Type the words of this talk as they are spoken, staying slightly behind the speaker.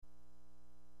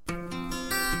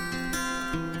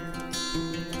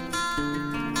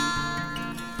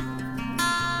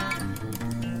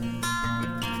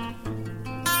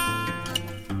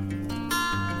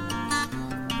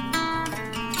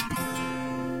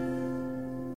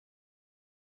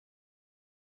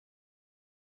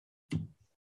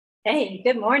Hey,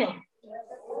 good morning.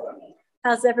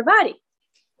 How's everybody?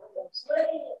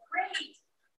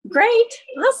 Great.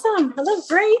 Awesome. I look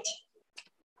great.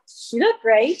 You look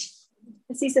great.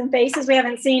 I see some faces we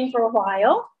haven't seen for a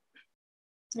while.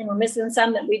 And we're missing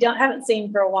some that we haven't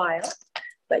seen for a while.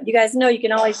 But you guys know you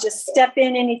can always just step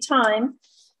in anytime.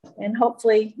 And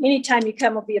hopefully anytime you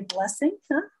come will be a blessing.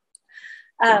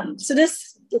 So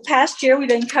the past year we've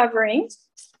been covering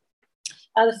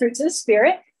the fruits of the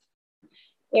Spirit.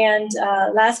 And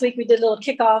last week we did a little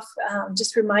kickoff,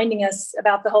 just reminding us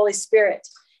about the Holy Spirit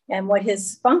and what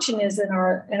his function is in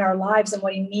our lives and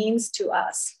what he means to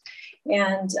us.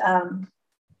 And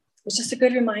it's just a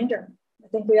good reminder. I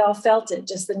think we all felt it,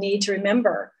 just the need to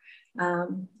remember,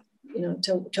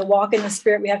 to walk in the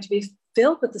Spirit, we have to be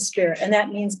filled with the Spirit. And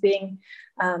that means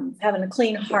having a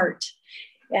clean heart.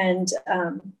 And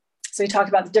so we talked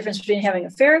about the difference between having a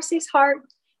Pharisee's heart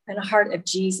and a heart of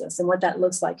Jesus and what that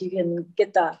looks like. You can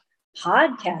get the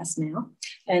podcast now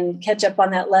and catch up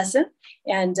on that lesson.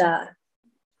 And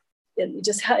we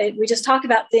just talked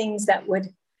about things that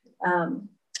would,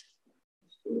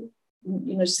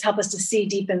 just help us to see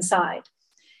deep inside.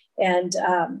 And,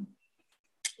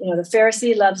 the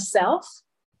Pharisee loves self.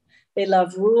 They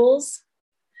love rules.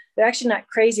 They're actually not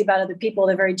crazy about other people.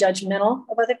 They're very judgmental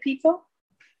of other people.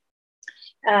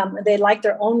 They like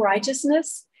their own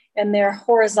righteousness. And they're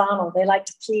horizontal. They like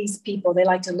to please people. They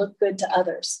like to look good to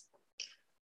others.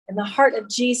 And the heart of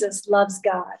Jesus loves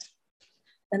God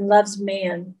and loves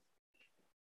man.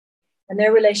 And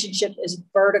their relationship is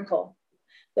vertical.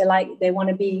 They want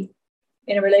to be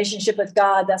in a relationship with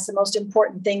God. That's the most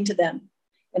important thing to them.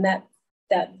 And that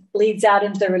bleeds out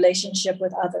into their relationship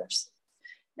with others.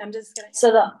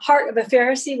 So the heart of a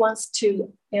Pharisee wants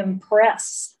to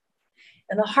impress.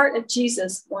 And the heart of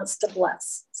Jesus wants to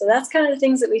bless. So that's kind of the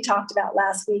things that we talked about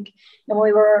last week. And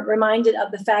we were reminded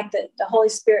of the fact that the Holy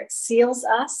Spirit seals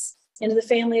us into the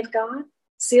family of God,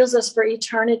 seals us for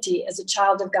eternity as a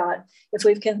child of God, if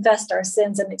we've confessed our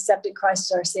sins and accepted Christ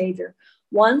as our Savior.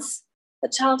 Once a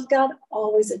child of God,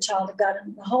 always a child of God.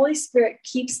 And the Holy Spirit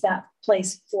keeps that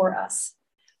place for us.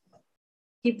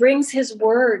 He brings his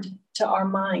word to our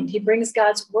mind. He brings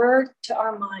God's word to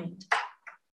our mind.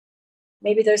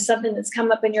 Maybe there's something that's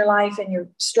come up in your life and you're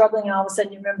struggling, and all of a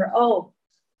sudden you remember, oh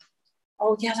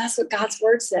yeah, that's what God's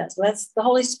word says. Well, that's the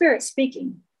Holy Spirit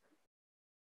speaking.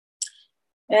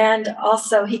 And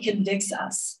also he convicts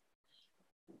us.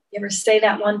 You ever say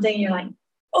that one thing and you're like,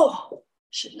 oh, I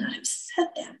should not have said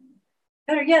that.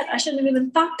 Better yet, I shouldn't have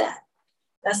even thought that.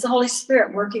 That's the Holy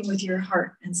Spirit working with your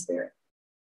heart and spirit.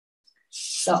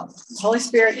 So the Holy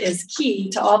Spirit is key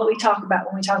to all that we talk about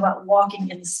when we talk about walking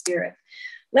in the Spirit.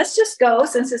 Let's just go,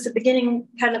 since it's the beginning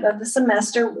kind of the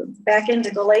semester, back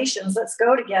into Galatians. Let's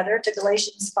go together to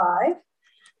Galatians 5.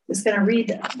 Just going to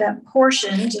read that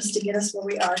portion just to get us where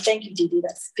we are. Thank you, Dee Dee.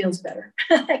 That feels better.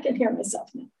 I can hear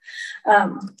myself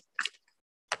now.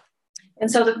 And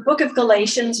so the book of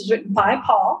Galatians was written by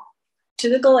Paul to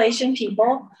the Galatian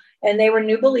people, and they were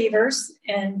new believers.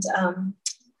 And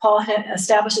Paul had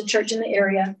established a church in the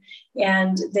area,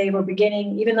 and they were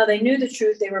beginning, even though they knew the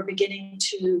truth, they were beginning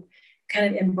to kind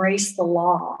of embrace the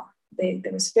law. There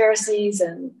was Pharisees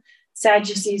and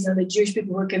Sadducees and the Jewish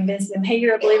people who were convinced them, hey,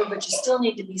 you're a believer, but you still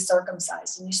need to be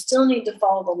circumcised and you still need to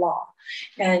follow the law.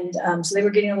 And so they were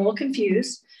getting a little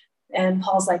confused. And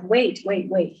Paul's like, wait.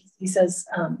 He says,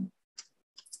 I'm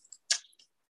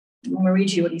going to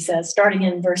read you what he says, starting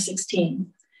in verse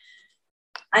 16.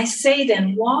 I say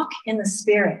then, walk in the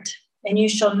Spirit, and you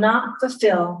shall not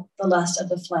fulfill the lust of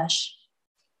the flesh.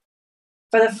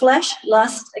 For the flesh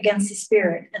lusts against the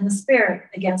Spirit, and the Spirit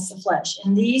against the flesh.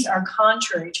 And these are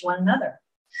contrary to one another,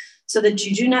 so that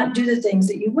you do not do the things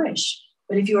that you wish.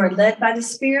 But if you are led by the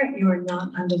Spirit, you are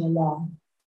not under the law.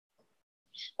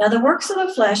 Now the works of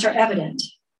the flesh are evident,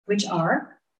 which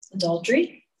are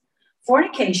adultery,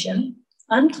 fornication,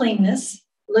 uncleanness,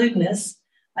 lewdness,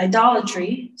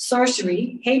 idolatry,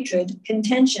 sorcery, hatred,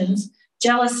 contentions,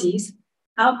 jealousies,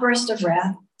 outbursts of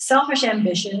wrath, selfish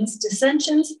ambitions,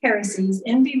 dissensions, heresies,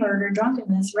 envy, murder,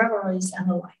 drunkenness, revelries, and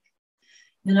the like.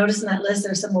 You'll notice in that list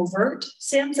there's some overt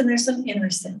sins and there's some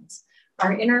inner sins.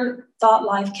 Our inner thought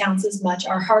life counts as much.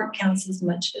 Our heart counts as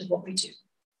much as what we do.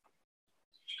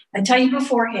 I tell you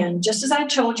beforehand, just as I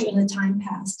told you in the time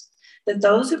past, that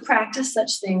those who practice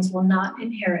such things will not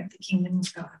inherit the kingdom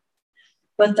of God.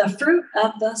 But the fruit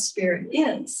of the Spirit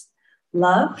is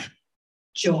love,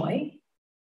 joy,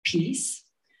 peace,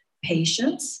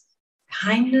 patience,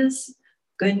 kindness,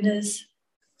 goodness,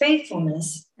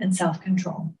 faithfulness, and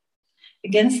self-control.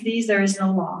 Against these there is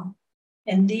no law.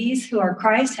 And these who are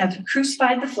Christ have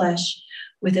crucified the flesh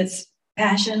with its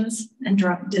passions, and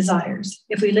desires.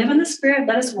 If we live in the Spirit,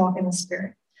 let us walk in the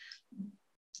Spirit.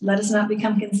 Let us not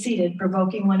become conceited,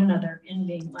 provoking one another,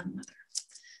 envying one another.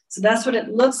 So that's what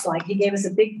it looks like. He gave us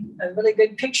a really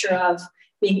good picture of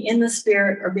being in the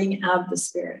Spirit or being out of the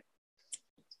Spirit.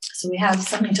 So we have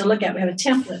something to look at. We have a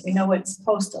template. We know what it's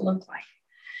supposed to look like.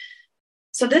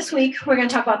 So this week, we're going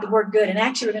to talk about the word good. And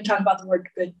actually, we're going to talk about the word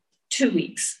good 2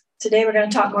 weeks. Today, we're going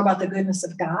to talk more about the goodness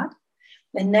of God.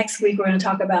 And next week, we're going to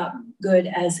talk about good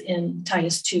as in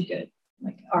Titus 2 good,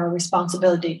 like our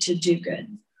responsibility to do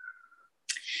good.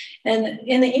 And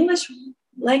in the English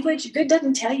language, good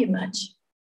doesn't tell you much.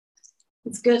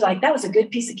 It's good like, that was a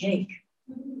good piece of cake.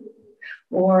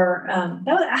 Or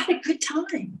I had a good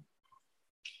time.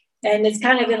 And it's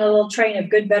kind of in a little train of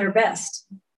good, better, best,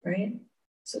 right?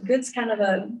 So good's kind of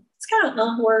a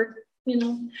word, you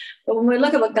know. But when we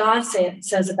look at what God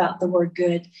says about the word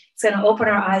good, it's going to open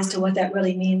our eyes to what that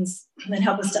really means and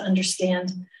help us to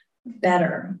understand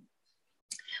better.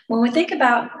 When we think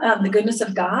about the goodness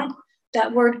of God,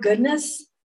 that word goodness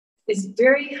is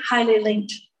very highly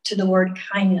linked to the word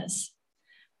kindness.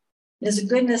 It is a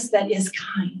goodness that is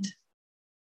kind,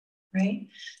 right?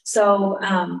 So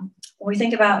when we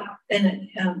think about, and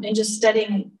just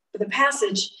studying the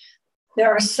passage,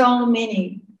 there are so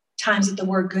many times that the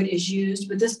word good is used,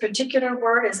 but this particular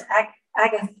word is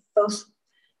agathos.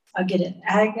 I'll get it.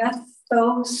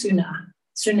 Agathosune.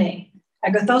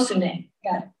 Agathosune.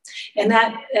 Got it. And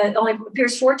that only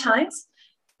appears 4 times.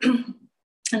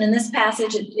 And in this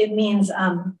passage, it means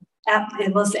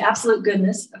it was the absolute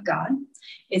goodness of God.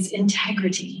 It's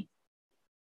integrity.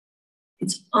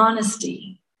 It's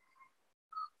honesty.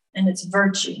 And it's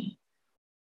virtue.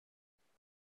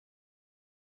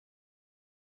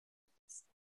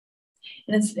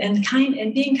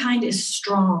 And being kind is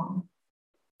strong.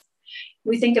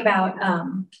 We think about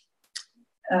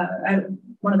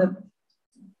one of the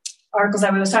articles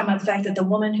I was talking about the fact that the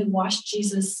woman who washed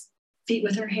Jesus' feet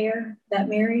with her hair, that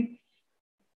Mary,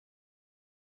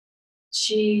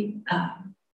 she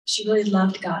really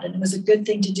loved God, and it was a good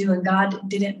thing to do, and God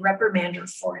didn't reprimand her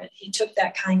for it. He took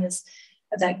that kindness,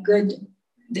 that good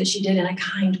that she did in a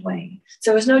kind way.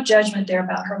 So there was no judgment there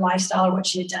about her lifestyle or what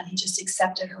she had done. He just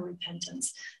accepted her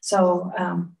repentance. So,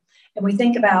 and we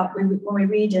think about, when we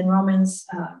read in Romans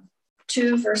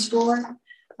 2, verse 4, I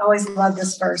always love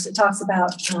this verse. It talks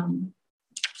about it's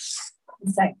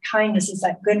that kindness, it's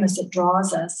that goodness that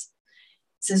draws us.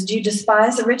 It says, do you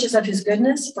despise the riches of his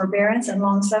goodness, forbearance, and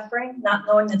long-suffering, not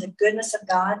knowing that the goodness of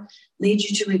God leads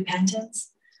you to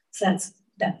repentance? So that's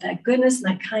that goodness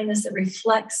and that kindness that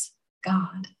reflects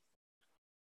God.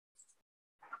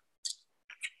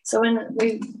 So when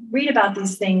we read about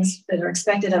these things that are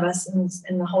expected of us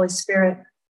in the Holy Spirit,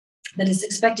 that is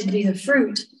expected to be the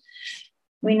fruit,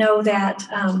 we know that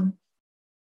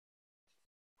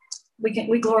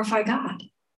we glorify God.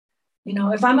 You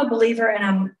know, if I'm a believer and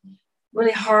I'm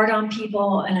really hard on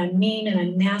people and I'm mean and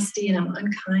I'm nasty and I'm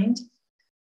unkind,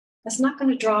 that's not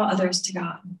going to draw others to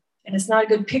God. And it's not a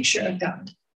good picture of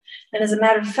God. And as a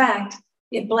matter of fact,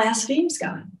 it blasphemes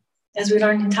God. As we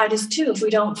learned in Titus 2, if we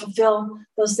don't fulfill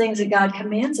those things that God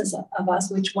commands us of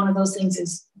us, which one of those things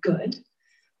is good,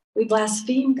 we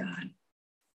blaspheme God.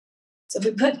 So if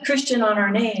we put Christian on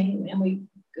our name and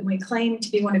we claim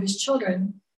to be one of his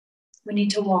children, we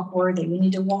need to walk worthy. We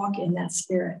need to walk in that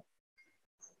spirit.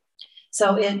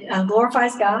 So it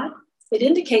glorifies God. It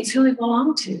indicates who we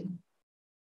belong to.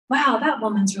 Wow, that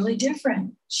woman's really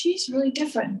different. She's really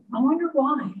different. I wonder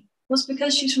why. Well, it's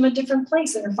because she's from a different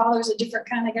place and her father's a different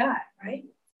kind of guy, right?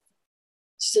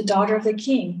 She's a daughter of the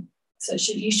king. So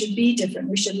you should be different.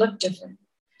 We should look different.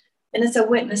 And it's a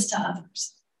witness to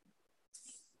others.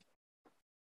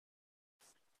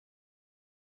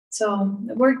 So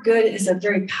the word good is a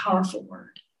very powerful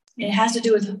word. It has to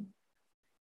do with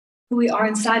who we are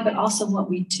inside, but also what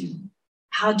we do.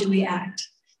 How do we act?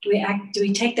 Do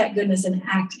we take that goodness and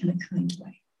act in a kind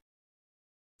way?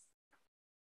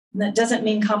 And that doesn't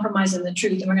mean compromising the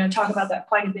truth. And we're going to talk about that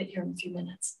quite a bit here in a few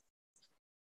minutes.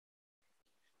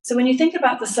 So when you think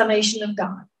about the summation of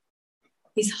God,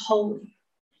 he's holy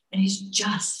and he's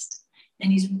just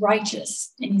and he's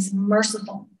righteous and he's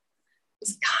merciful.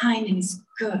 He's kind and he's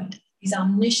good. He's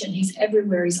omniscient. He's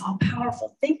everywhere. He's all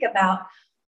powerful. Think about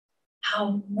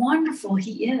how wonderful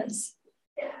he is.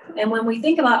 And when we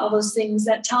think about all those things,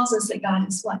 that tells us that God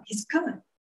is what? He's good.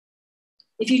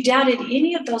 If you doubted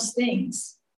any of those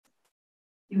things,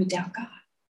 you would doubt God.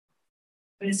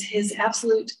 But it's his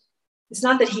absolute, it's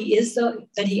not that he is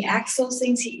that he acts those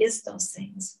things, he is those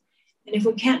things. And if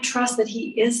we can't trust that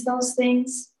he is those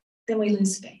things, then we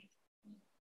lose faith.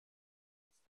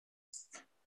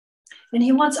 And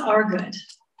he wants our good.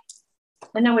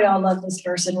 I know we all love this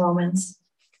verse in Romans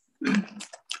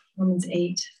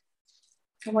 8.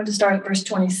 I want to start at verse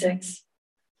 26.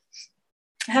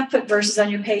 I have put verses on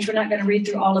your page. We're not going to read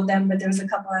through all of them, but there's a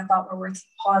couple I thought were worth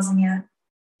pausing at.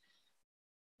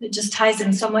 It just ties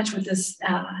in so much with this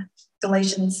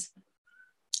Galatians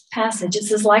passage. It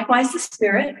says, likewise, the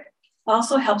Spirit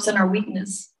also helps in our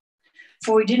weakness.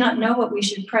 For we do not know what we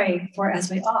should pray for as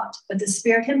we ought, but the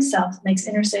Spirit himself makes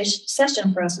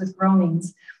intercession for us with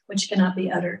groanings, which cannot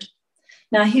be uttered.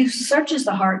 Now he who searches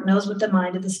the heart knows what the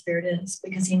mind of the Spirit is,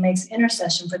 because he makes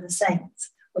intercession for the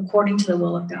saints, according to the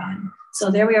will of God.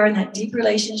 So there we are in that deep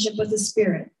relationship with the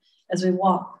Spirit as we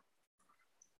walk.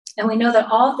 And we know that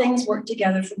all things work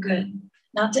together for good,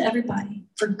 not to everybody,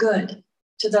 for good,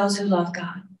 to those who love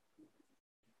God,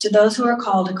 to those who are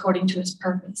called according to his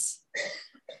purpose.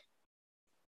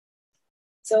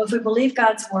 So if we believe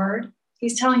God's word,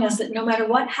 he's telling us that no matter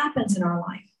what happens in our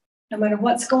life, no matter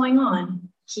what's going on,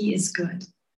 he is good.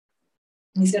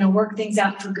 And he's going to work things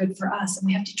out for good for us, and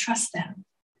we have to trust that.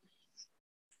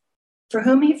 For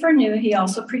whom he foreknew, he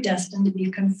also predestined to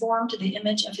be conformed to the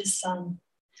image of his Son,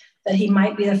 that he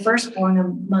might be the firstborn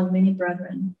among many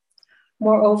brethren.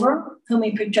 Moreover, whom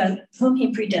he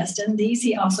predestined, these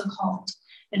he also called.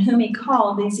 And whom he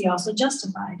called, these he also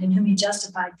justified. And whom he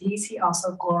justified, these he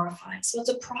also glorified. So it's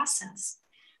a process.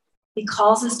 He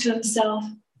calls us to himself.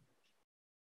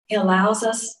 He allows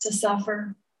us to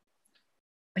suffer.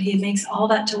 But he makes all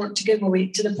that to work to good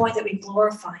to the point that we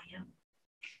glorify him.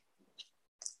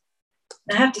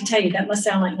 And I have to tell you, that must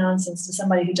sound like nonsense to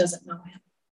somebody who doesn't know him.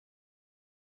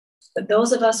 But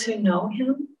those of us who know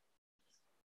him,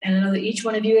 and I know that each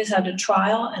one of you has had a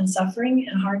trial and suffering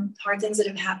and hard things that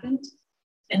have happened.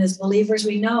 And as believers,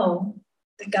 we know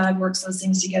that God works those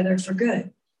things together for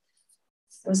good.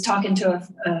 I was talking to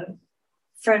a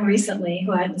friend recently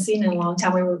who I hadn't seen in a long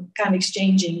time. We were kind of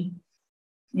exchanging,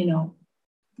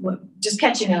 just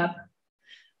catching up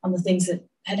on the things that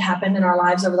had happened in our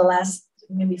lives over the last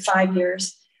maybe 5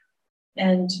 years.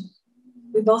 And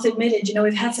we both admitted,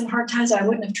 we've had some hard times I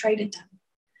wouldn't have traded them,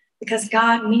 because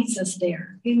God meets us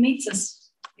there. He meets us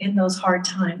in those hard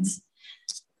times.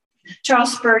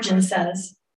 Charles Spurgeon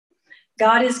says,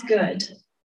 God is good,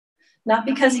 not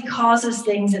because he causes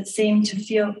things that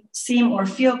seem or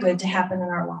feel good to happen in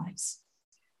our lives,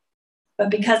 but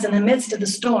because in the midst of the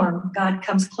storm, God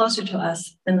comes closer to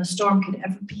us than the storm could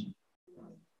ever be.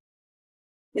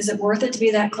 Is it worth it to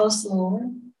be that close to the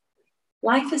Lord?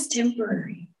 Life is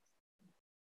temporary.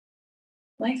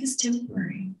 Life is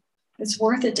temporary. It's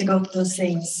worth it to go through those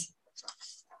things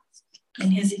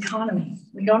in his economy.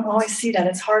 We don't always see that.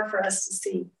 It's hard for us to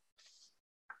see.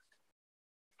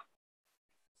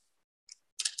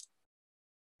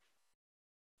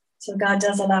 So God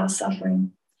does allow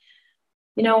suffering.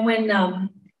 When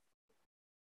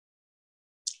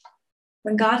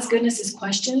God's goodness is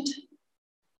questioned,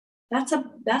 that's a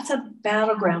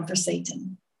battleground for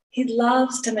Satan. He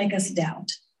loves to make us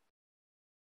doubt.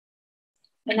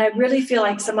 And I really feel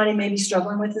like somebody may be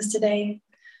struggling with this today.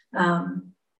 I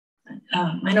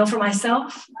know for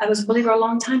myself, I was a believer a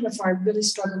long time before I really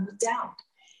struggled with doubt.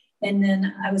 And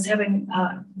then I was having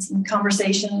some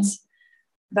conversations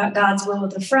about God's will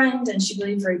with a friend, and she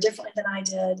believed very differently than I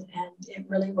did, and it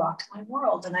really rocked my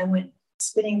world. And I went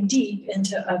spinning deep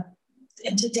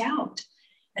into doubt,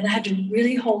 and I had to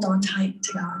really hold on tight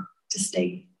to God to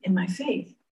stay in my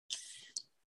faith.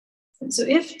 And so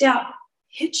if doubt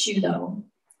hits you, though,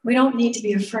 we don't need to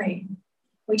be afraid.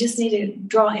 We just need to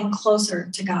draw in closer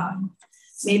to God.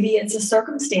 Maybe it's a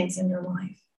circumstance in your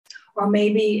life, or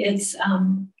maybe it's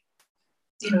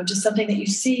just something that you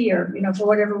see, or for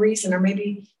whatever reason, or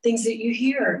maybe things that you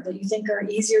hear that you think are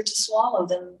easier to swallow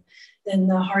than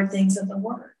the hard things of the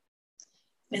word,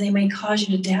 and they may cause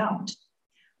you to doubt.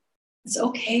 It's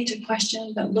okay to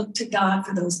question, but look to God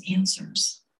for those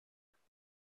answers.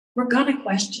 We're going to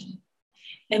question.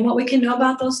 And what we can know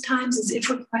about those times is if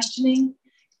we're questioning,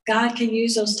 God can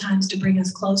use those times to bring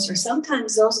us closer.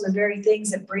 Sometimes those are the very things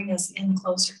that bring us in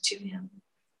closer to him.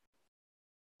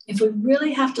 If we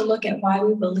really have to look at why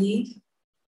we believe,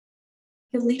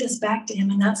 he'll lead us back to him.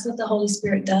 And that's what the Holy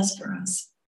Spirit does for us.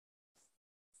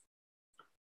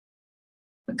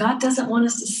 But God doesn't want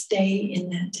us to stay in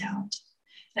that doubt.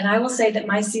 And I will say that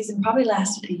my season probably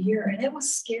lasted a year, and it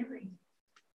was scary.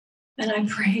 And I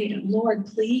prayed, Lord,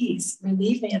 please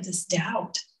relieve me of this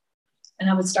doubt. And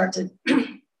I would start to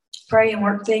pray and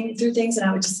work through things, and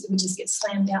it would just get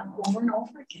slammed down over and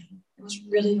over again. It was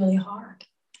really, really hard.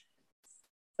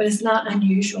 But it's not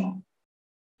unusual,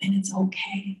 and it's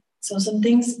okay. So some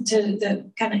things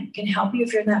that kind of can help you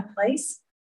if you're in that place.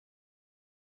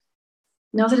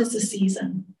 Know that it's a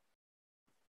season.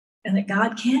 and that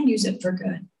God can use it for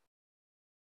good.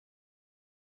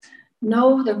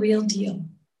 Know the real deal.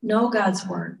 Know God's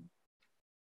word.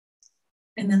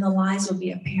 And then the lies will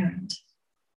be apparent.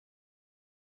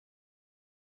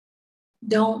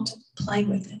 Don't play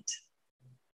with it.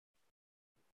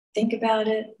 Think about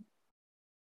it,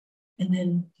 and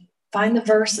then find the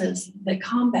verses that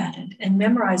combat it and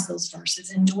memorize those verses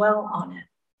and dwell on it.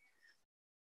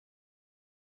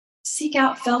 Seek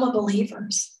out fellow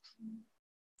believers,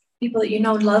 people that you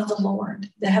know love the Lord,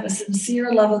 that have a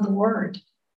sincere love of the word,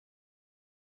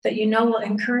 that you know will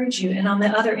encourage you. And on the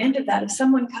other end of that, if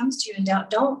someone comes to you in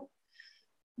doubt,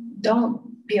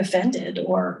 don't be offended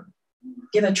or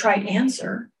give a trite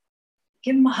answer.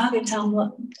 Give them a hug and tell them,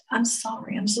 look, I'm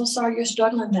sorry. I'm so sorry you're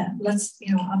struggling with that.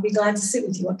 I'll be glad to sit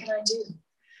with you. What can I do?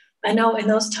 I know in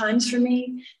those times for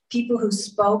me, people who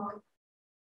spoke,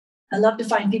 I love to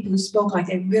find people who spoke like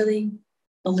they really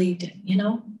believed it,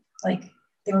 like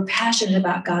they were passionate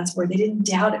about God's word. They didn't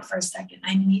doubt it for a second.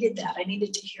 I needed that. I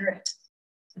needed to hear it.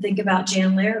 I think about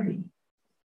Jan Larrabee,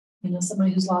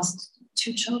 somebody who's lost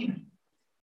 2 children,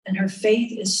 and her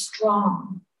faith is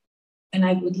strong. And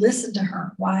I would listen to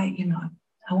her. Why,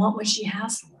 I want what she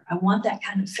has, Lord. I want that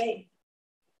kind of faith.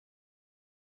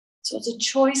 So it's a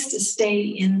choice to stay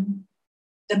in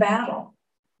the battle.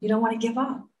 You don't want to give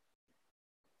up.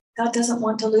 God doesn't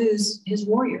want to lose his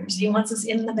warriors. He wants us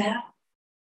in the battle.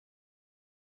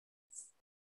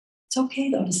 It's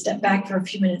okay, though, to step back for a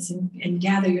few minutes and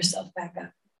gather yourself back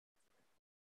up.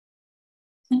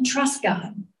 And trust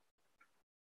God.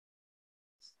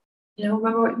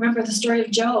 Remember the story of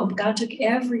Job. God took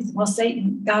everything. Well,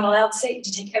 God allowed Satan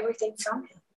to take everything from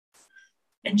him.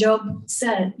 And Job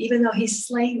said, even though he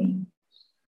slay me,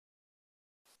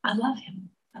 I love him.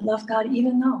 I love God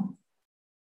even though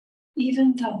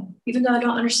I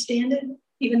don't understand it,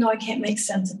 even though I can't make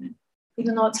sense of it,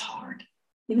 even though it's hard,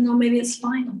 even though maybe it's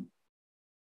final.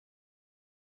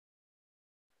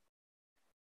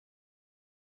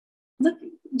 Look,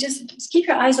 just keep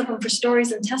your eyes open for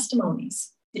stories and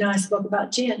testimonies. I spoke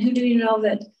about Jan. Who do you know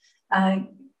that can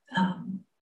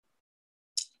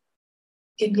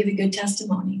give a good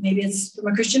testimony? Maybe it's from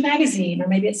a Christian magazine, or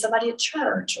maybe it's somebody at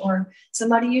church, or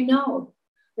somebody you know.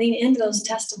 Lean into those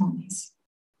testimonies.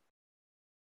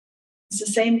 It's the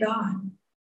same God.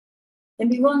 And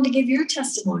be willing to give your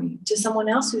testimony to someone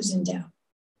else who's in doubt.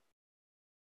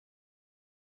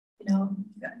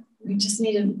 We just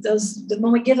need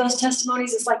when we give those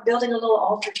testimonies, it's like building a little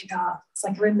altar to God. It's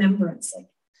like remembrance. Like,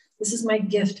 this is my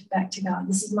gift back to God.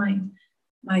 This is my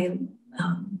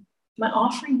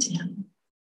offering to him.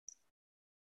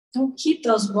 Don't keep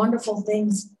those wonderful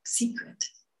things secret.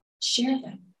 Share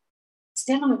them.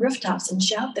 Stand on the rooftops and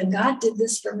shout them. God did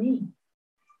this for me.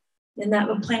 And that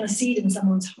will plant a seed in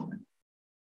someone's heart.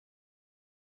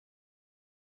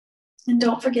 And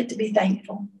don't forget to be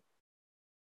thankful.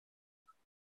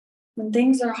 When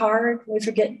things are hard, we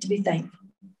forget to be thankful.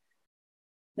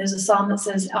 There's a psalm that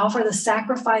says, offer the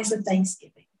sacrifice of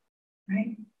thanksgiving,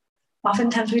 right?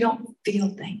 Oftentimes we don't feel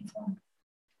thankful.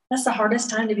 That's the hardest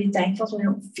time to be thankful, when we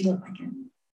don't feel like it.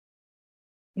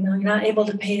 You're not able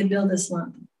to pay a bill this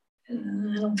month. I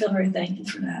don't feel very thankful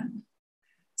for that.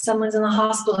 Someone's in the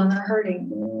hospital and they're hurting.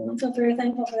 I don't feel very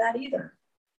thankful for that either.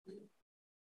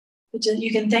 But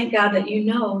you can thank God that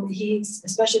that he's,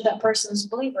 especially if that person is a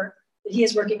believer, that he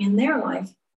is working in their life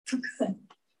for good.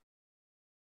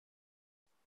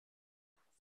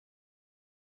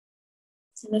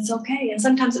 And it's okay. And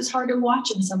sometimes it's hard to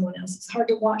watch in someone else. It's hard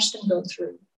to watch them go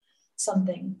through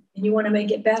something. And you want to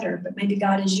make it better, but maybe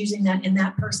God is using that in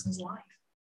that person's life.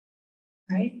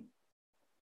 Right?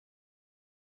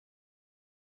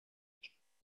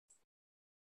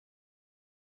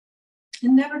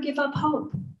 And never give up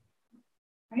hope.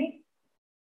 Right?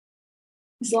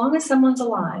 As long as someone's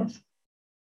alive,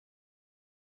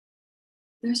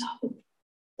 there's hope.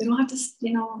 We don't have to,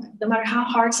 no matter how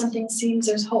hard something seems,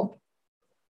 there's hope.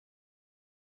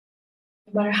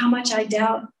 No matter how much I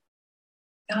doubt,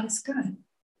 God is good.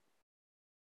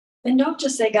 And don't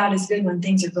just say God is good when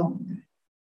things are going good,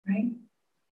 right?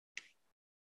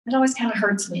 It always kind of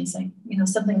hurts me. It's like,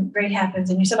 something great happens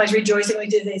and somebody's rejoicing when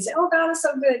they say, oh, God is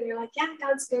so good. And you're like, yeah,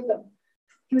 God's good, but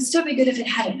he would still be good if it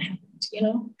hadn't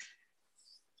happened,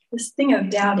 This thing of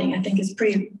doubting, I think, is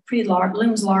pretty large,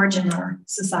 looms large in our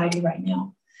society right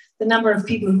now. The number of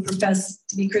people who profess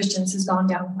to be Christians has gone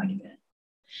down quite a bit.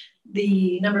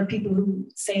 The number of people who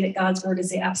say that God's word is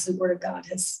the absolute word of God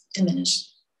has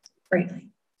diminished greatly.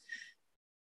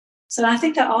 So I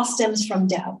think that all stems from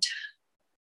doubt.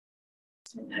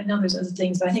 I know there's other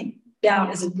things, but I think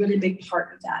doubt is a really big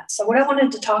part of that. So what I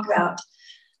wanted to talk about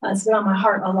it's been on my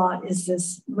heart a lot, is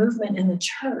this movement in the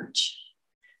church.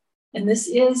 And this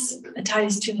is a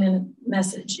Titus 2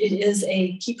 message. It is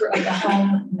a keeper of the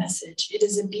home message. It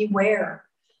is a beware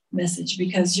message,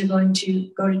 because you're going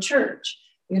to go to church.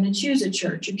 You're going to choose a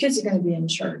church. Your kids are going to be in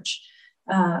church.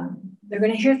 They're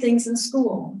going to hear things in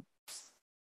school.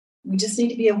 We just need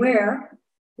to be aware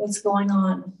what's going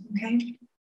on, okay?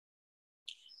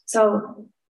 So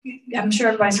I'm sure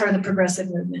everybody's heard of the progressive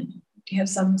movement. Do you have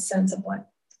some sense of what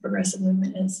the progressive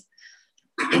movement is?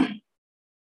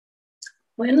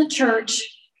 Well, in the church,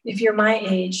 if you're my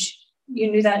age,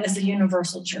 you knew that as the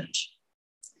universal church.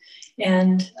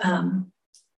 And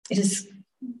it has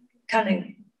kind of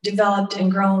developed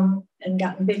and grown and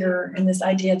gotten bigger. And this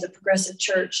idea of the progressive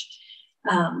church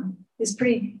is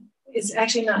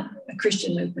actually not a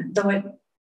Christian movement, though it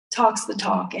talks the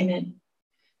talk and it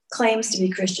claims to be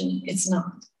Christian, it's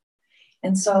not.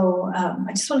 And so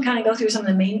I just want to kind of go through some of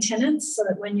the main tenets so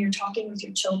that when you're talking with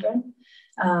your children,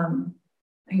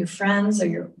 or your friends, or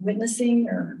you're witnessing,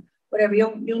 or whatever,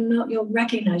 you'll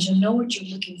recognize, you'll know what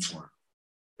you're looking for.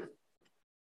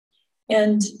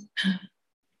 And the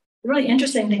really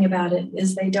interesting thing about it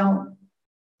is the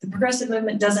progressive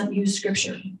movement doesn't use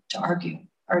scripture to argue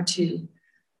or to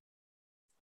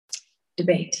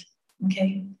debate,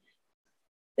 okay?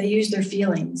 They use their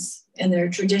feelings and their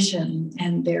tradition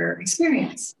and their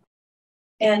experience.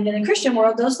 And in the Christian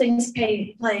world, those things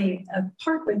play a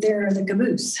part, but they're the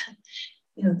caboose.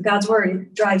 You know, God's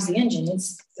word drives the engine.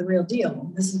 It's the real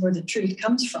deal. This is where the truth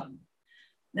comes from.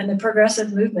 And the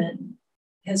progressive movement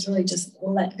has really just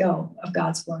let go of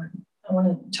God's word. I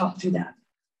want to talk through that.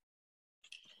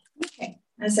 Okay,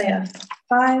 Isaiah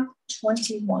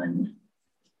 5:21.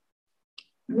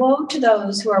 Woe to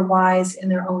those who are wise in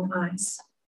their own eyes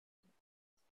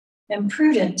and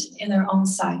prudent in their own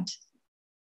sight.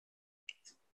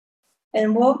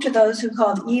 And woe to those who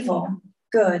call evil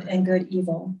good and good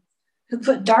evil, who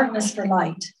put darkness for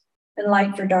light and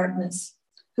light for darkness,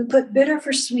 who put bitter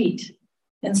for sweet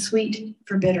and sweet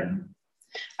for bitter.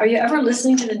 Are you ever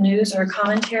listening to the news or a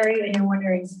commentary and you're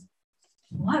wondering,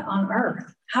 what on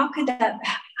earth? How could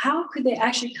they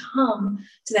actually come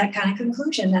to that kind of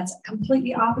conclusion? That's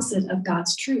completely opposite of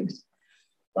God's truth.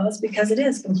 Well, it's because it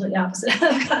is completely opposite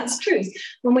of God's truth.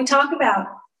 When we talk about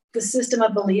the system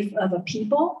of belief of a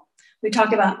people, we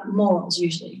talk about morals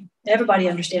usually. Everybody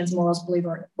understands morals, believe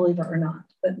it or not.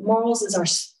 But morals is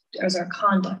our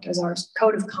conduct, as our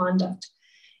code of conduct.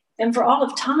 And for all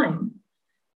of time,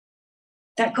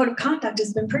 that code of conduct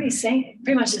has been pretty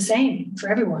much the same for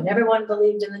everyone. Everyone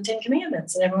believed in the 10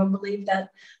 Commandments, and everyone believed that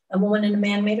a woman and a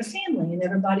man made a family, and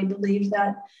everybody believed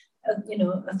that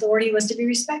authority was to be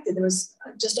respected. There was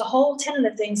just a whole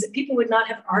tenet of things that people would not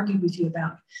have argued with you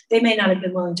about. They may not have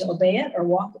been willing to obey it or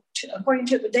walk according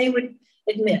to it, but they would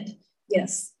admit,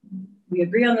 yes, we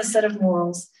agree on this set of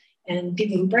morals, and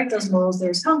people who break those morals,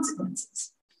 there's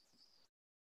consequences.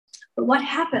 But what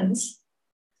happens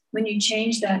when you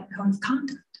change that code of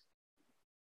conduct?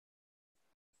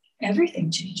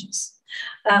 Everything changes.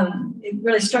 It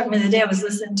really struck me the day I was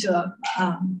listening to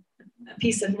a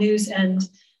piece of news, and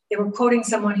they were quoting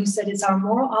someone who said, it's our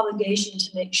moral obligation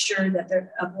to make sure that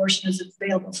their abortion is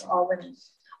available for all women.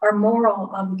 Our moral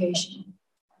obligation.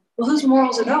 Well, whose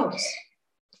morals are those?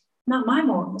 Not my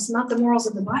morals, not the morals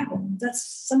of the Bible. That's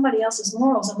somebody else's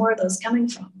morals. And where are those coming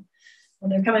from? Well,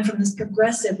 they're coming from this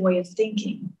progressive way of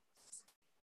thinking.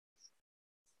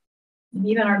 And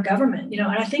even our government, and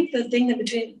I think the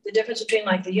difference between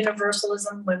like the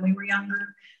universalism when we were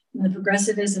younger and the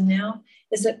progressivism now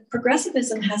is that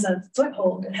progressivism has a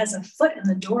foothold. It has a foot in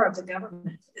the door of the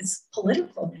government. It's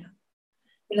political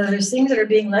now. There's things that are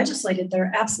being legislated that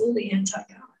are absolutely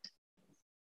anti-God.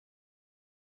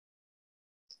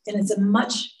 And it's a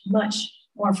much, much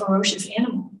more ferocious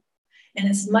animal. And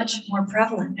it's much more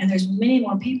prevalent. And there's many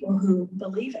more people who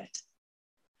believe it.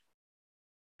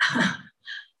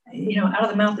 Out of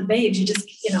the mouth of babes, you just,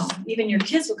 even your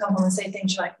kids will come home and say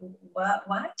things like,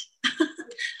 what?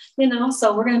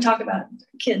 So we're going to talk about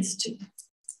kids too.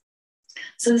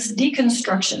 So this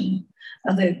deconstruction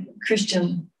of the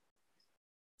Christian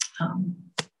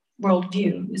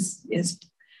worldview is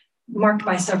marked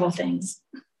by several things.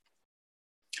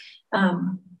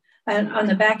 And on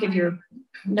the back of your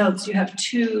notes, you have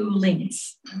two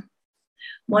links.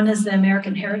 One is the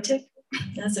American Heretic.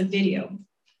 That's a video.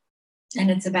 And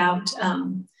it's about,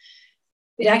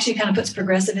 it actually kind of puts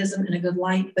progressivism in a good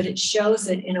light, but it shows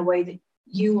it in a way that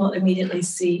you will immediately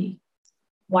see,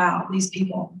 wow, these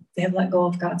people, they have let go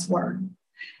of God's word.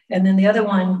 And then the other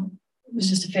one was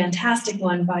just a fantastic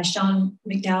one by Sean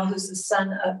McDowell, who's the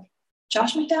son of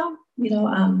Josh McDowell,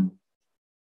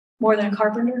 More Than a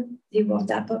Carpenter. He wrote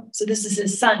that book. So this is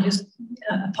his son, who's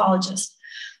an apologist.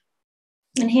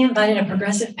 And he invited a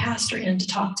progressive pastor in to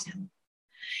talk to him.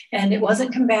 And it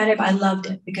wasn't combative. I loved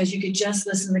it because you could just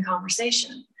listen to the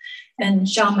conversation. And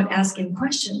Sean would ask him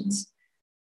questions.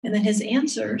 And then his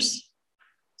answers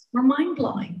were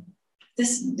mind-blowing.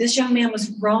 This young man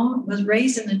was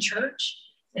raised in the church,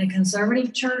 in a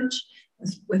conservative church,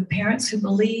 with parents who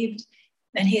believed,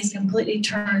 and he has completely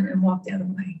turned and walked the other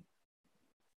way.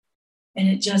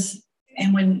 And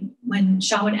when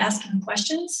Sean would ask him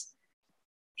questions,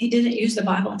 he didn't use the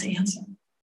Bible to answer.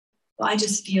 Well, I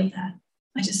just feel that.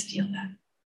 I just feel that.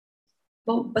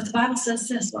 Well, but the Bible says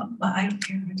this. Well, I don't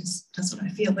care. That's what I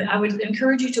feel. But I would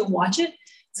encourage you to watch it.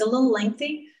 It's a little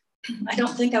lengthy. I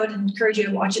don't think I would encourage you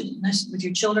to watch it with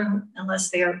your children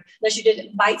unless you did it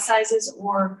in bite sizes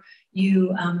or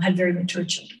you had very mature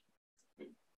children.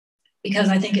 Because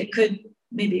I think it could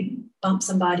maybe bump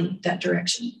somebody that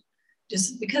direction.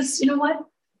 Just because, you know what?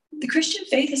 The Christian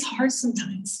faith is hard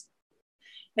sometimes.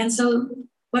 And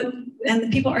the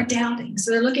people are doubting. So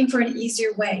they're looking for an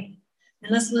easier way.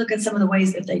 And let's look at some of the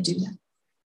ways that they do that.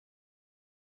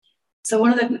 So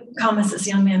one of the comments this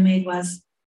young man made was,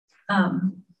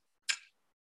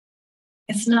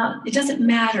 it doesn't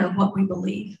matter what we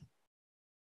believe.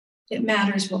 It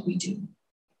matters what we do.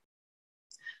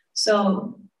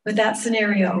 So with that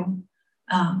scenario,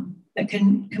 that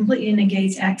completely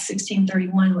negates Acts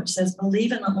 16:31, which says,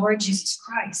 believe in the Lord Jesus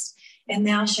Christ, and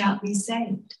thou shalt be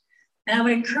saved. And I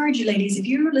would encourage you, ladies, if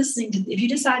you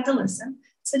decide to listen,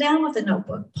 sit down with a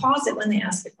notebook, pause it when they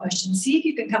ask a question, see if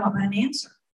you can come up with an answer.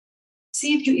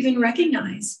 See if you even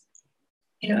recognize,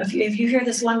 if you hear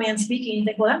this one man speaking, you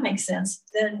think, well, that makes sense,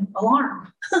 then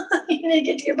alarm. You need to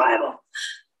get to your Bible.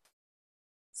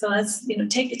 So let's,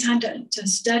 take the time to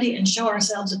study and show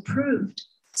ourselves approved.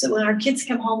 So when our kids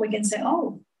come home, we can say,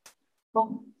 oh,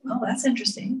 that's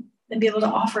interesting, and be able to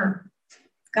offer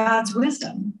God's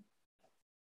wisdom.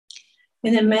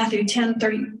 And then Matthew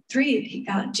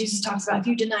 10:33, Jesus talks about, if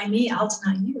you deny me, I'll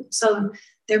deny you. So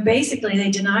they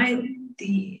deny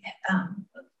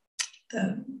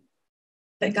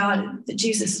that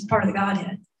Jesus is part of the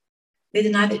Godhead. They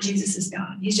deny that Jesus is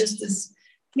God. He's just this,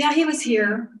 he was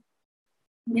here.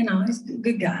 He's a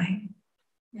good guy.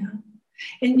 Yeah.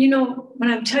 And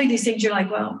when I tell you these things, you're like,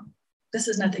 well, this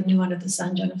is nothing new under the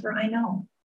sun, Jennifer. I know.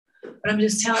 But I'm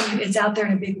just telling you, it's out there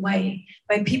in a big way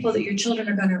by people that your children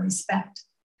are going to respect.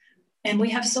 And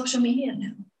we have social media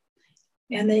now,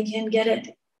 and they can get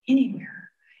it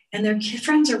anywhere. And their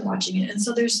friends are watching it. And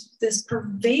so there's this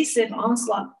pervasive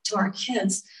onslaught to our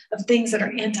kids of things that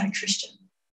are anti-Christian.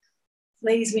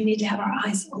 Ladies, we need to have our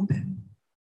eyes open.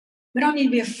 We don't need to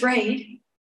be afraid.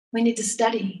 We need to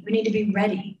study. We need to be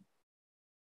ready.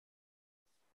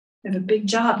 We have a big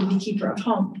job to be keeper of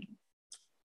home.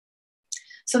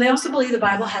 So they also believe the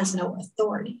Bible has no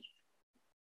authority.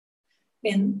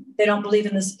 And they don't believe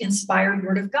in this inspired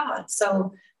word of God.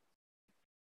 So,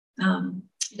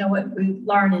 what we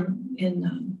learn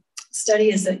in study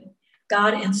is that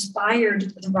God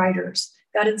inspired the writers.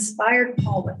 God inspired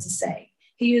Paul what to say.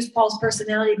 He used Paul's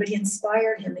personality, but he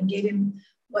inspired him and gave him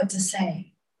what to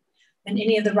say. And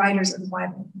any of the writers of the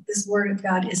Bible, this word of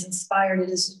God is inspired. It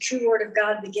is the true word of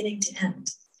God beginning to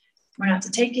end. We're not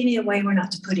to take any away. We're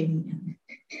not to put any in.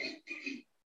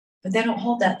 But they don't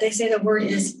hold that. They say the word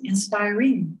is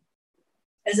inspiring.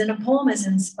 As in a poem is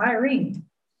inspiring,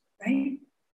 right?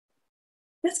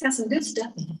 It's got some good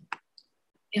stuff in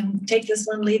it. Take this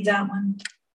one, leave that one.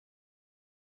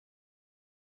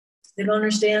 They don't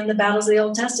understand the battles of the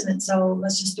Old Testament, so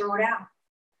let's just throw it out.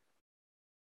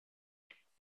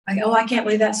 I can't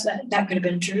believe that could have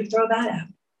been true. Throw that out.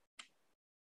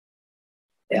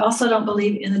 They also don't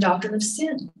believe in the doctrine of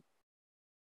sin.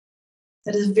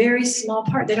 That is a very small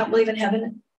part. They don't believe in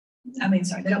heaven. They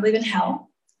don't believe in hell.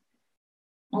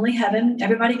 Only heaven.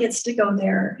 Everybody gets to go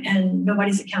there, and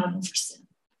nobody's accountable for sin.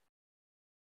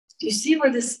 Do you see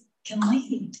where this can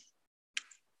lead?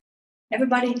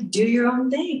 Everybody do your own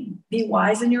thing. Be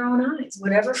wise in your own eyes.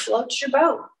 Whatever floats your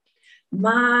boat.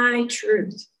 My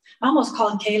truth. I almost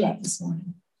called Caleb this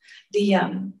morning.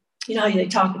 How they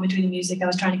talk in between the music. I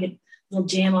was trying to get a little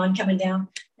jam on coming down,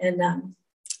 and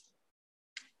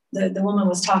the woman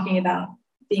was talking about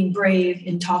being brave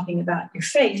in talking about your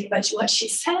faith, but what she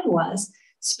said was,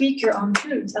 speak your own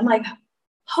truth. I'm like,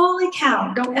 holy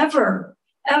cow, don't ever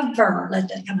let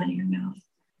that come out of your mouth.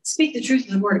 Speak the truth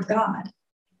of the word of God.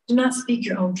 Do not speak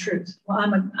your own truth. Well,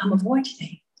 I'm a boy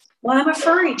today. Well, I'm a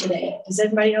furry today. Does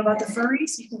everybody know about the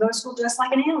furries? You can go to school dressed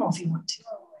like an animal if you want to.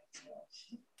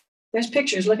 There's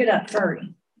pictures. Look it up,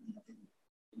 furry.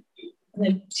 And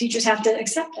the teachers have to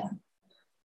accept that.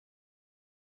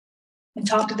 and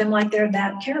talk to them like they're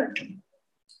that character.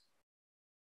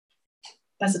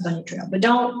 That's a bunny trail. But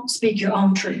don't speak your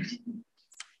own truth.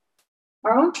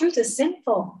 Our own truth is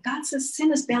sinful. God says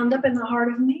sin is bound up in the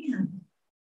heart of man.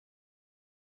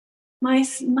 My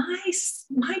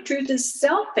truth is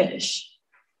selfish.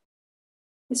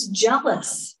 It's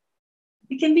jealous.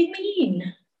 It can be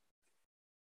mean.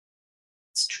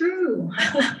 It's true.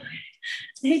 I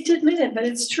hate to admit it, but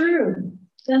it's true.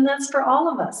 And that's for all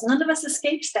of us. None of us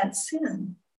escapes that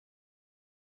sin.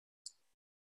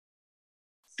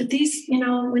 But these,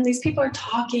 when these people are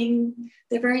talking,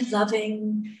 they're very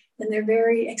loving and they're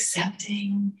very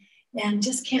accepting and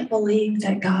just can't believe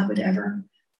that God would ever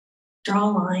draw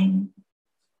a line,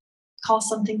 call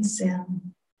something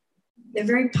sin. They're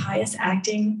very pious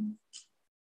acting.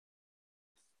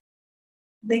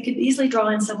 They could easily draw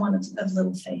in someone of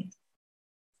little faith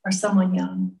or someone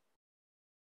young.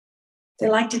 They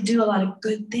like to do a lot of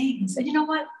good things. And you know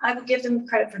what? I would give them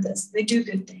credit for this. They do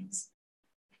good things.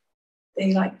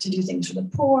 They like to do things for the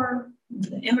poor, for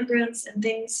the immigrants and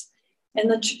things. And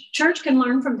the church can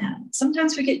learn from that.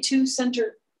 Sometimes we get too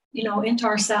centered, into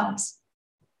ourselves.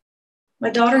 My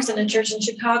daughter's in a church in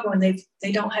Chicago and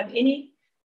they don't have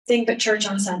anything but church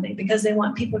on Sunday because they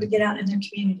want people to get out in their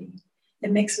community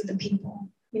and mix with the people.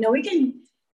 I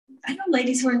know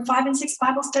ladies who are in 5 and 6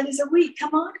 Bible studies a week.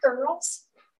 Come on, girls.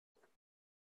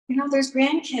 There's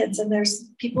grandkids and there's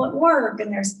people at work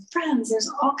and there's friends. There's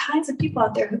all kinds of people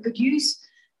out there who could use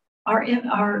our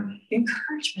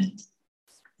encouragement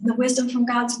and the wisdom from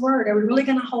God's word. Are we really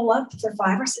going to hold up for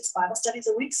 5 or 6 Bible studies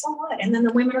a week? So what? And then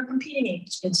the women are competing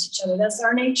against each other. That's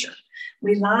our nature.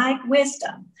 We like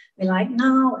wisdom. We like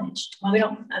knowledge. Well, we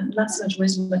don't, not so much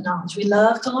wisdom, but knowledge. We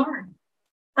love to learn.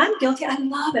 I'm guilty. I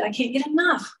love it. I can't get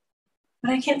enough.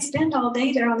 But I can't spend all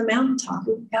day there on the mountaintop.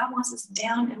 God wants us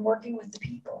down and working with the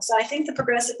people. So I think the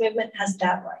progressive movement has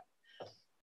that right.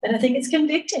 And I think it's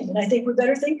convicting. And I think we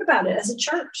better think about it as a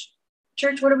church.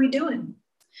 Church, what are we doing?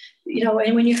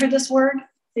 And when you heard this word,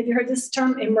 have you heard this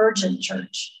term, emergent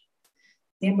church?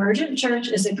 The emergent church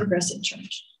is a progressive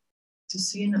church.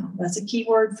 Just so you know, that's a key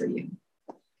word for you.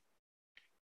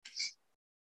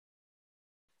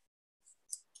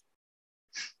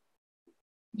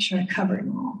 Make sure I cover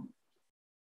them all.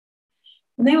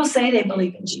 And they will say they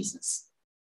believe in Jesus.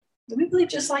 We believe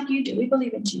just like you do. We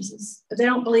believe in Jesus, but they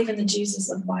don't believe in the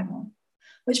Jesus of the Bible,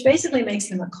 which basically makes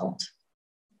them a cult.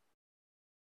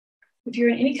 If you're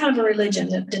in any kind of a religion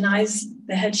that denies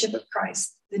the headship of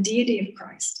Christ, the deity of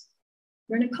Christ,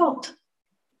 you're in a cult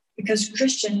because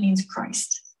Christian means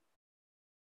Christ.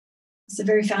 It's the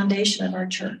very foundation of our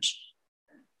church.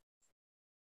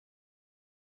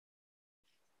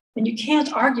 And you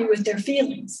can't argue with their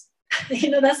feelings.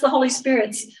 That's the Holy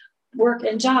Spirit's work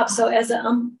and job. So as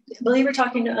a believer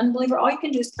talking to an unbeliever, all you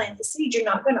can do is plant the seed. You're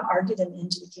not going to argue them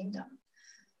into the kingdom.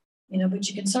 But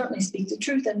you can certainly speak the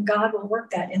truth and God will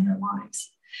work that in their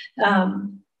lives.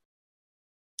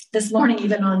 This morning,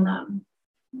 even on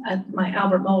at my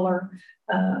Albert Mohler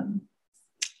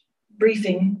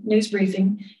news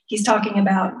briefing, he's talking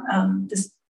about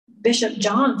this Bishop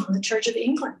John from the Church of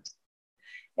England.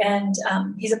 And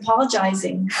he's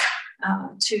apologizing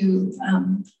to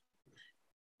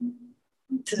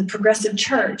the progressive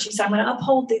church. He said, I'm going to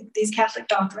uphold these Catholic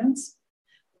doctrines,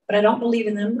 but I don't believe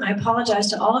in them. I apologize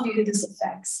to all of you who this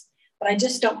affects, but I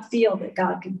just don't feel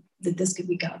that this could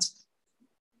be God's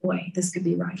way. This could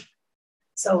be right.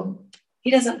 So he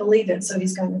doesn't believe it, so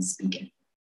he's going to speak it.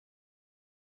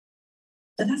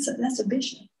 But that's a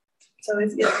bishop. So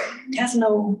it has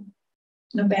no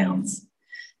bounds.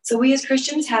 So we as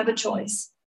Christians have a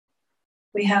choice.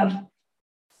 We have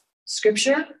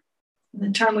Scripture, and the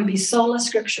term would be sola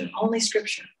Scripture, only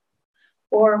Scripture.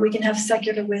 Or we can have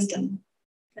secular wisdom,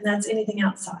 and that's anything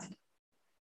outside.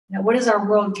 What is our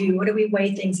worldview? What do we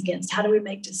weigh things against? How do we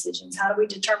make decisions? How do we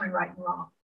determine right and wrong?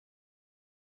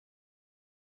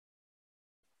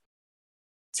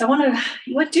 So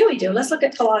what do we do? Let's look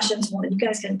at Colossians 1. You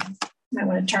guys might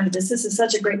want to turn to this. This is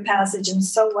such a great passage and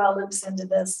so well loops into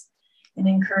this and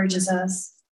encourages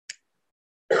us.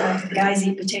 Guys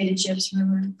eat potato chips,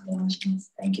 remember?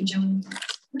 Thank you, Joan. I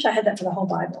wish I had that for the whole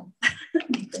Bible.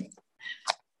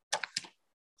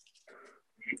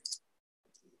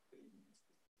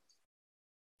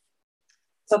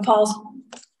 So Paul's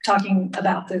talking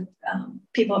about the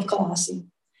people of Colossae.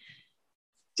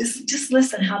 Just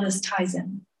listen how this ties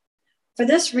in. For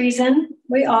this reason,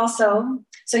 so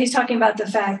he's talking about the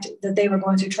fact that they were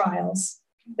going through trials,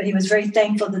 but he was very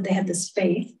thankful that they had this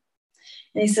faith.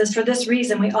 And he says, for this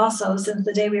reason, we also, since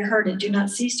the day we heard it, do not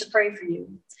cease to pray for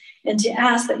you and to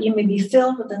ask that you may be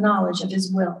filled with the knowledge of his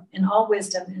will in all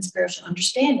wisdom and spiritual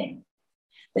understanding,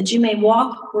 that you may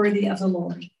walk worthy of the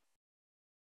Lord.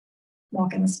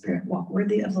 Walk in the Spirit, walk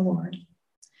worthy of the Lord.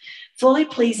 Fully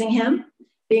pleasing him,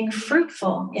 being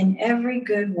fruitful in every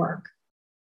good work,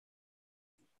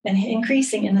 and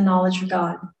increasing in the knowledge of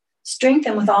God.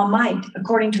 Strengthened with all might,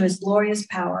 according to his glorious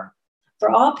power, for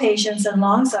all patience and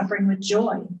long-suffering with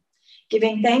joy,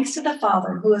 giving thanks to the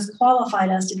Father who has qualified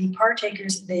us to be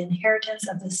partakers of the inheritance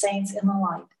of the saints in the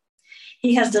light.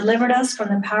 He has delivered us from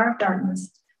the power of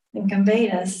darkness and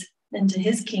conveyed us into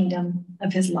his kingdom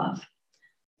of his love,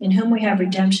 in whom we have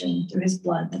redemption through his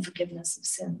blood, the forgiveness of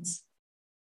sins.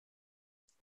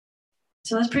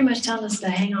 So that's pretty much telling us to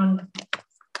hang on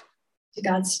to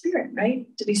God's Spirit, right?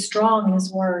 To be strong in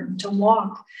his word, to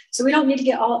walk. So we don't need to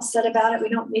get all upset about it. We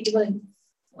don't need to go,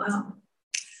 wow.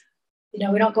 We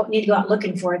don't need to go out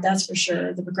looking for it, that's for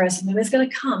sure. The progressive movement is going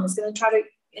to come. It's going to try to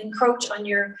encroach on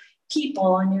your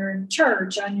people, on your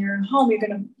church, on your home. You're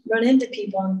going to run into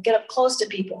people and get up close to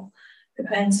people.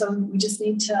 And so we just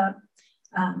need to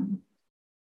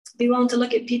be willing to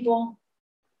look at people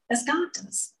as God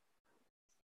does,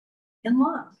 in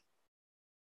love.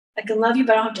 I can love you,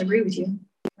 but I don't have to agree with you,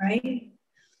 right?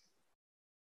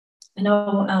 I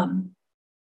know,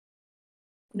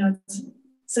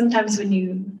 sometimes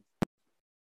when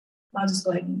I'll just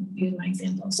go ahead and use my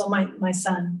example. So my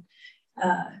son,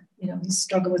 he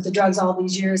struggled with the drugs all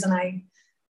these years. And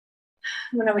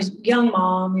when I was a young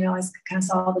mom, I kind of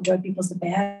saw the drug people as the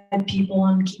bad people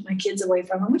and keep my kids away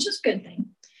from them, which is a good thing.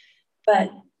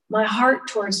 But my heart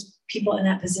towards people in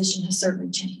that position has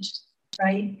certainly changed,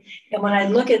 right? And when I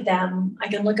look at them, I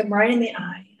can look them right in the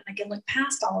eye and I can look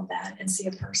past all of that and see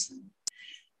a person.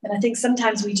 And I think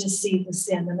sometimes we just see the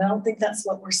sin, and I don't think that's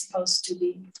what we're supposed to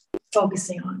be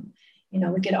focusing on.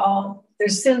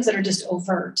 There's sins that are just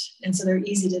overt, and so they're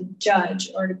easy to judge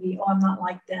or to be, I'm not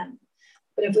like them.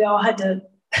 But if we all had to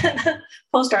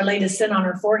post our latest sin on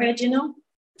our forehead,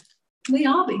 we'd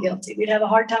all be guilty. We'd have a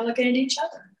hard time looking at each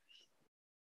other.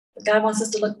 But God wants us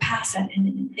to look past that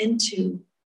and into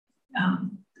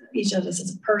each of us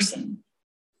as a person.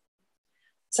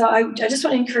 So I just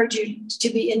want to encourage you to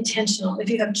be intentional. If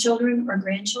you have children or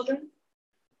grandchildren,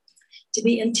 to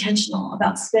be intentional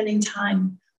about spending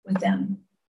time with them.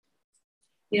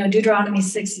 Deuteronomy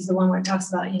 6 is the one where it talks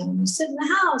about, when you sit in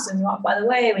the house and walk by the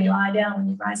way, when you lie down, when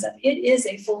you rise up, it is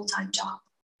a full-time job.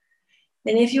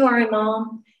 And if you are a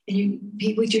mom, and you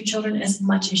be with your children as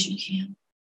much as you can.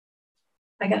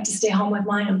 I got to stay home with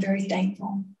mine. I'm very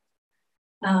thankful.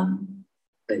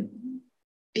 But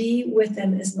be with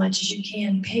them as much as you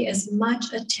can. Pay as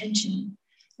much attention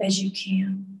as you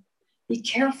can. Be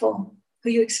careful who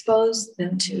you expose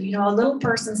them to. A little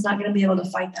person's not going to be able to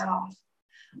fight that off,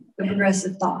 the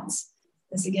progressive thoughts.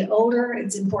 As they get older,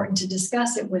 it's important to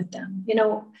discuss it with them.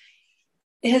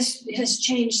 It has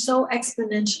changed so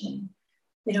exponentially.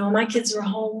 When my kids were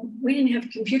home, we didn't have a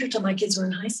computer till my kids were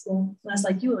in high school. And I was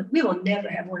like, we will never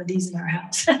have one of these in our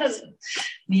house.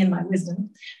 Me and my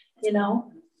wisdom,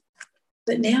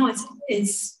 But now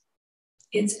it's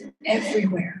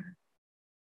everywhere.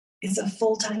 It's a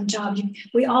full-time job.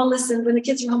 We all listened, when the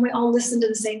kids were home, we all listened to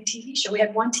the same TV show. We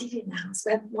had one TV in the house.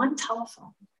 We had one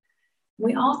telephone.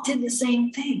 We all did the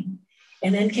same thing.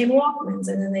 And then came Walkmans,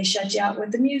 and then they shut you out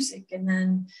with the music, and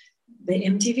then the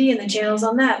MTV and the channels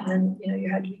on that. And then,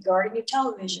 you had to be guarding your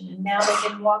television. And now they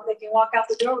can walk out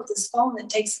the door with this phone that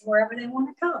takes them wherever they want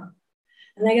to go.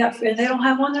 And they don't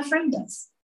have one, their friend does.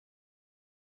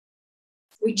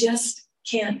 We just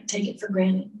can't take it for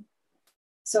granted.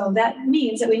 So that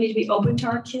means that we need to be open to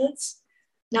our kids,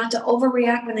 not to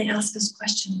overreact when they ask us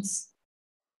questions.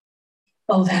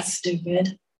 Oh, that's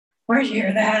stupid. Where'd you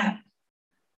hear that?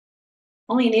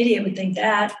 Only an idiot would think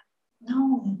that.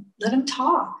 No, let them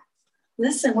talk.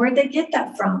 Listen, where'd they get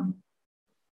that from?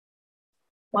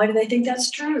 Why do they think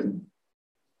that's true?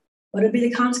 What would be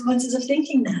the consequences of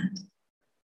thinking that?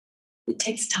 It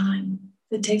takes time.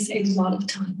 It takes a lot of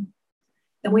time.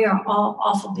 And we are all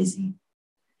awful busy.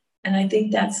 And I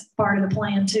think that's part of the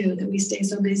plan too, that we stay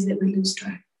so busy that we lose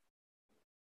track.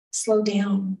 Slow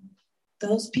down.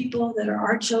 Those people that are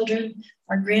our children,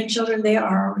 our grandchildren, they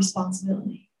are our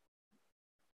responsibility.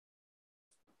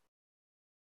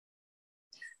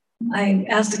 I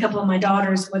asked a couple of my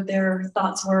daughters what their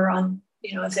thoughts were on,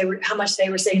 how much they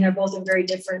were saying. They're both in very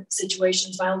different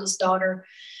situations. My oldest daughter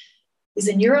is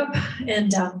in Europe,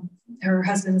 and her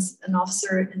husband's an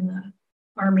officer in the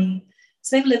Army.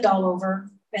 So they've lived all over,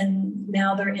 and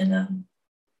now they're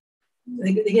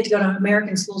they get to go to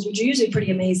American schools, which are usually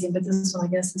pretty amazing, but this one, I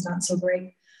guess, is not so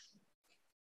great.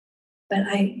 But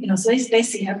so they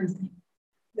see everything.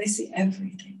 They see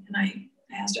everything. And I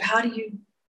asked her, how do you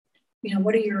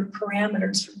what are your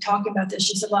parameters for talking about this?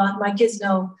 She said, well, my kids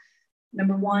know,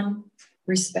 number one,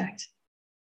 respect.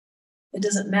 It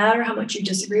doesn't matter how much you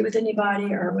disagree with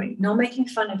anybody or no making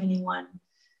fun of anyone,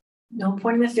 no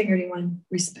pointing the finger at anyone,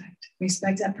 respect.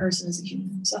 Respect that person as a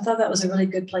human. So I thought that was a really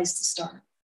good place to start.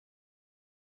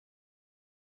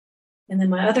 And then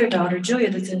my other daughter, Julia,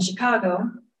 that's in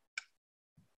Chicago,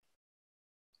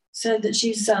 said that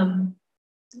she's,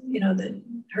 that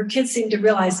her kids seem to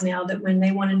realize now that when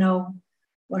they want to know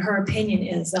what her opinion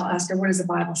is, they'll ask her, what does the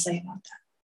Bible say about that?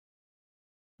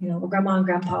 Well, grandma and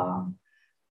grandpa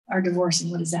are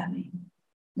divorcing. What does that mean?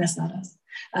 That's not us.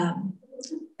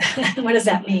 What does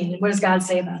that mean? What does God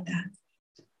say about that?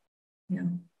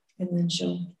 And then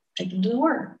she'll take them to the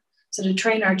Word. So to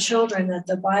train our children that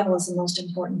the Bible is the most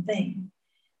important thing.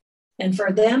 And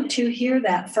for them to hear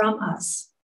that from us,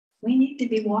 we need to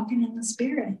be walking in the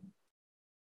Spirit,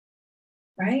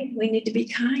 right? We need to be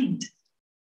kind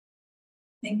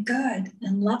and good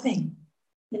and loving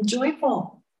and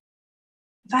joyful.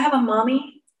 If I have a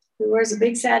mommy who wears a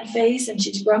big sad face and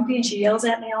she's grumpy and she yells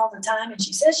at me all the time and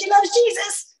she says she loves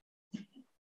Jesus,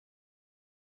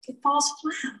 it falls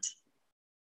flat.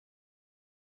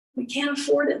 We can't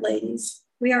afford it, ladies.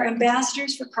 We are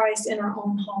ambassadors for Christ in our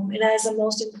own home, and that is the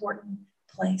most important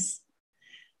place.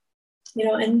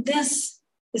 And this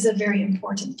is a very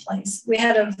important place. We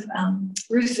had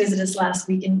Ruth visit us last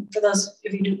week, and for those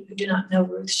of you who do not know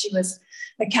Ruth, she was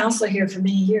a counselor here for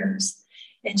many years.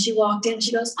 And she walked in,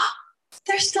 she goes, oh,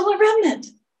 there's still a remnant.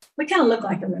 We kind of look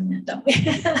like a remnant, don't we?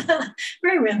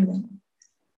 We're a remnant.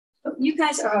 But you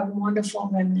guys are a wonderful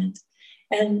remnant.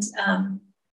 And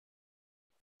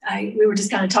we were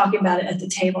just kind of talking about it at the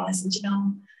table. I said,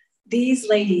 these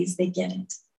ladies, they get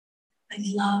it. I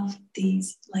love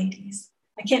these ladies.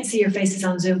 I can't see your faces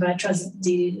on Zoom, but I trust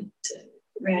Dee Dee to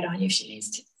read on you if she needs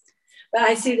to. But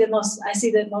I see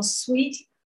the most sweet,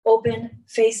 open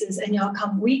faces, and y'all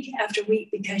come week after week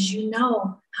because you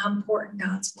know how important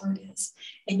God's word is.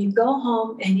 And you go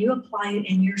home and you apply it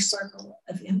in your circle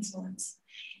of influence.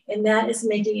 And that is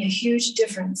making a huge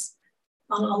difference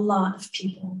on a lot of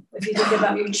people. If you think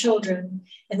about your children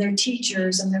and their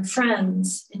teachers and their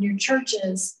friends and your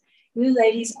churches, you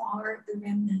ladies are the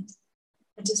remnant.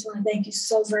 I just want to thank you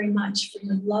so very much for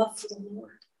your love for the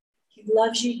Lord. He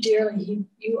loves you dearly.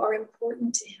 You are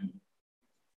important to him.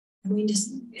 And we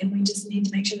just need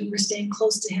to make sure that we're staying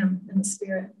close to him in the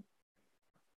Spirit.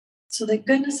 So the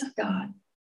goodness of God,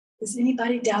 does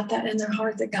anybody doubt that in their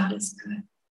heart that God is good?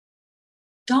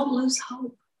 Don't lose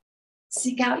hope.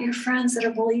 Seek out your friends that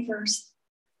are believers.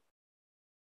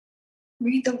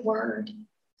 Read the word.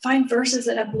 Find verses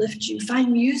that uplift you.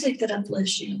 Find music that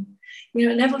uplifts you.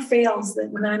 It never fails that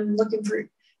when I'm looking for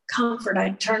comfort,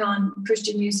 I turn on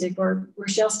Christian music, or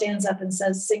Rochelle stands up and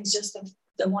sings just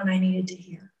the one I needed to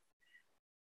hear.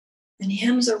 And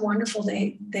hymns are wonderful.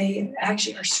 They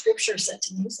actually are scripture set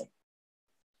to music.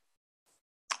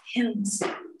 Hymns,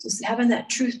 just having that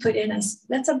truth put in us,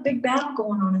 that's a big battle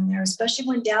going on in there, especially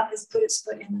when doubt has put its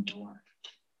foot in the door.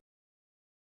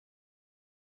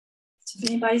 So if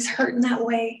anybody's hurting that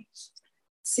way,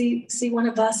 see one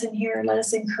of us in here. Let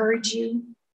us encourage you.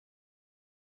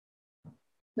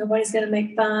 Nobody's going to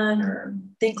make fun or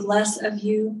think less of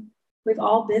you. We've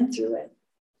all been through it.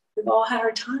 We've all had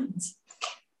our times.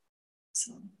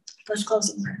 So let's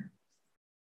close in prayer.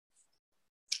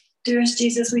 Dearest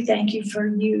Jesus, we thank you, for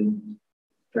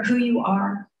who you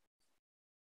are.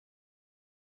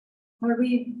 Lord,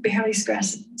 we barely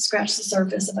scratch the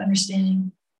surface of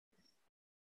understanding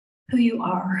who you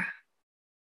are.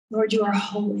 Lord, you are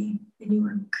holy and you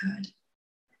are good.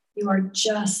 You are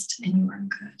just and you are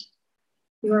good.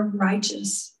 You are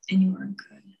righteous and you are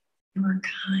good. You are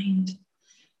kind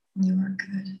and you are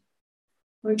good.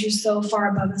 Lord, you're so far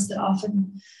above us that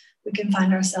often we can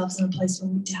find ourselves in a place where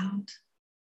we doubt.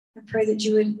 I pray that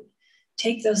you would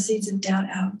take those seeds of doubt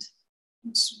out.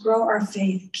 Just grow our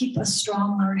faith. Keep us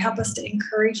strong, Lord. Help us to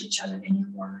encourage each other in your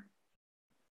word.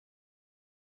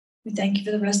 We thank you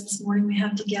for the rest of this morning we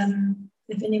have together.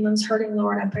 If anyone's hurting,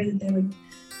 Lord, I pray that they would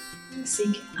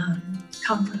seek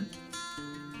comfort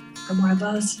from one of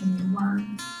us, from your word.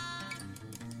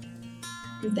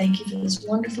 We thank you for this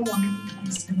wonderful, wonderful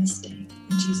place in this day.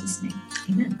 In Jesus' name,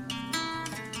 amen.